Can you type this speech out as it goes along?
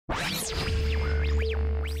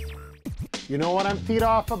You know what I'm teed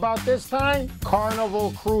off about this time?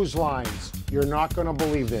 Carnival Cruise Lines. You're not gonna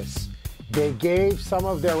believe this. They gave some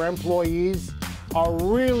of their employees a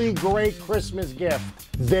really great Christmas gift.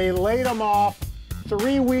 They laid them off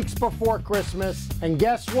 3 weeks before Christmas, and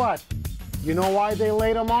guess what? You know why they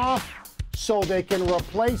laid them off? So they can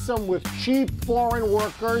replace them with cheap foreign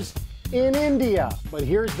workers in India. But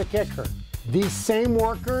here's the kicker. These same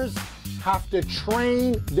workers have to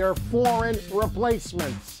train their foreign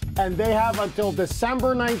replacements. And they have until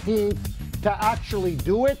December 19th to actually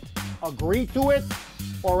do it, agree to it,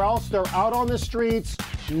 or else they're out on the streets,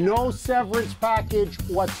 no severance package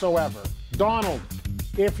whatsoever. Donald,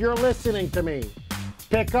 if you're listening to me,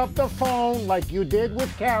 pick up the phone like you did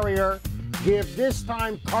with Carrier, give this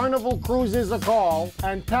time Carnival Cruises a call,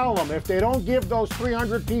 and tell them if they don't give those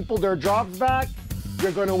 300 people their jobs back,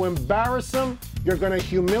 you're going to embarrass them, you're going to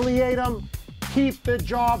humiliate them. Keep the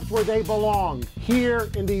jobs where they belong, here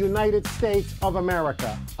in the United States of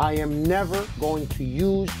America. I am never going to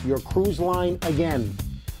use your cruise line again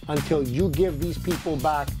until you give these people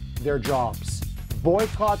back their jobs.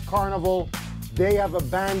 Boycott Carnival. They have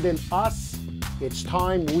abandoned us. It's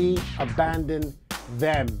time we abandon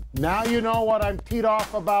them. Now you know what I'm teed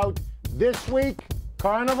off about this week.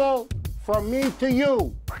 Carnival, from me to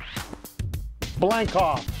you, blank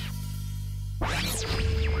off.